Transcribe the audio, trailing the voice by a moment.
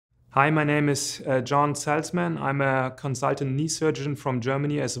Hi, my name is John Salzman. I'm a consultant knee surgeon from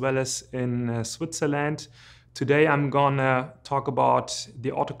Germany as well as in Switzerland. Today I'm gonna talk about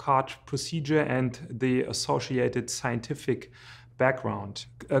the AutoCart procedure and the associated scientific background.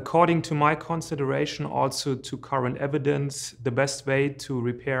 According to my consideration, also to current evidence, the best way to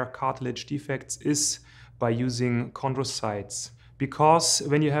repair cartilage defects is by using chondrocytes. Because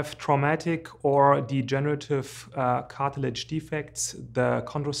when you have traumatic or degenerative cartilage defects, the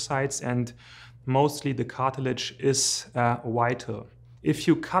chondrocytes and mostly the cartilage is vital. If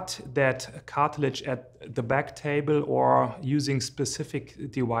you cut that cartilage at the back table or using specific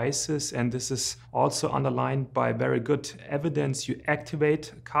devices, and this is also underlined by very good evidence, you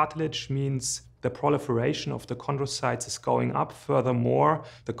activate cartilage, means the proliferation of the chondrocytes is going up. Furthermore,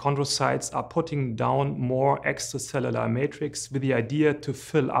 the chondrocytes are putting down more extracellular matrix with the idea to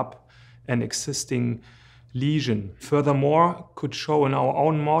fill up an existing lesion. Furthermore, could show in our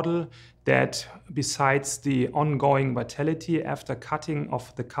own model that besides the ongoing vitality after cutting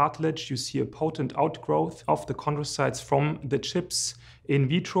of the cartilage, you see a potent outgrowth of the chondrocytes from the chips in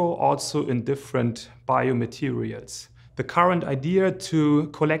vitro, also in different biomaterials. The current idea to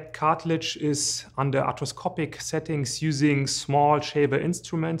collect cartilage is under arthroscopic settings using small shaver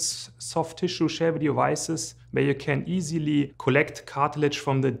instruments, soft tissue shaver devices, where you can easily collect cartilage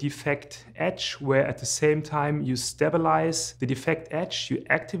from the defect edge, where at the same time you stabilize the defect edge, you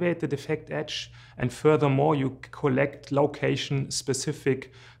activate the defect edge, and furthermore you collect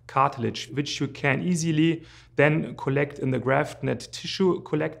location-specific cartilage, which you can easily then collect in the GraftNet tissue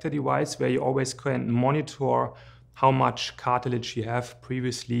collector device, where you always can monitor how much cartilage you have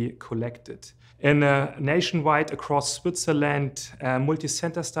previously collected. In a nationwide across Switzerland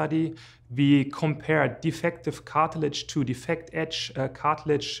multi-center study, we compared defective cartilage to defect edge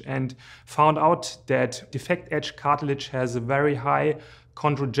cartilage and found out that defect edge cartilage has a very high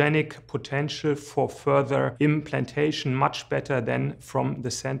chondrogenic potential for further implantation, much better than from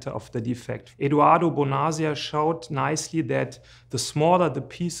the center of the defect. Eduardo Bonazia showed nicely that the smaller the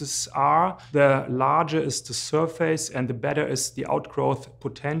pieces are, the larger is the surface and the better is the outgrowth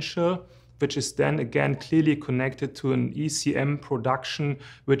potential, which is then again clearly connected to an ECM production,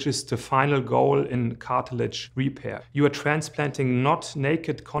 which is the final goal in cartilage repair. You are transplanting not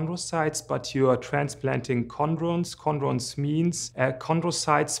naked chondrocytes, but you are transplanting chondrons. Chondrons means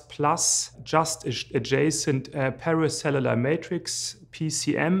chondrocytes plus just adjacent pericellular matrix,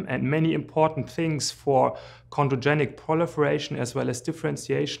 PCM, and many important things for chondrogenic proliferation as well as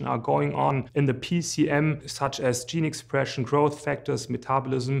differentiation are going on in the PCM, such as gene expression, growth factors,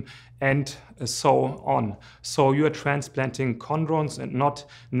 metabolism, and so on. So you are transplanting chondrons and not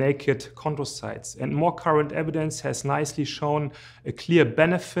naked chondrocytes. And more current evidence has nicely shown a clear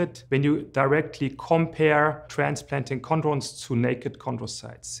benefit when you directly compare transplanting chondrons to naked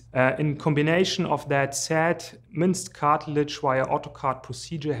chondrocytes. In combination of that said, minced cartilage via AutoCart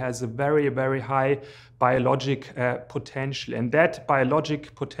procedure has a very, very high biologic potential. And that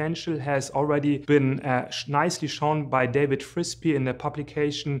biologic potential has already been nicely shown by David Frisby in a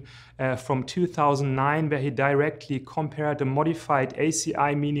publication from 2009, where he directly compared a modified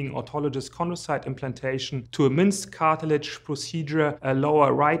ACI, meaning autologous chondrocyte implantation, to a minced cartilage procedure, a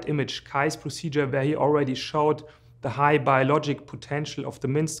lower right image KAIS procedure, where he already showed the high biologic potential of the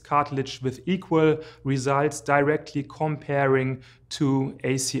minced cartilage with equal results directly comparing to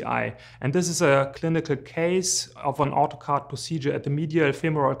ACI. And this is a clinical case of an AutoCart procedure at the medial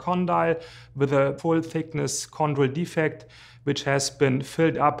femoral condyle with a full thickness chondral defect, which has been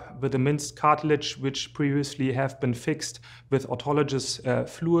filled up with a minced cartilage, which previously have been fixed with autologous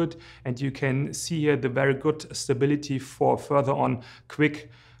fluid. And you can see here the very good stability for further on quick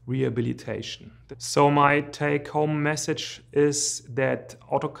rehabilitation. So my take-home message is that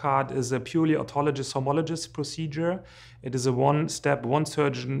AutoCart is a purely autologous homologous procedure. It is a one-step, one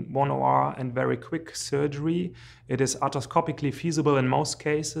surgeon, 1 OR and very quick surgery. It is arthroscopically feasible in most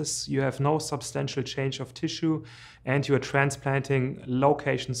cases. You have no substantial change of tissue and you are transplanting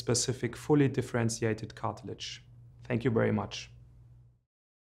location-specific, fully differentiated cartilage. Thank you very much.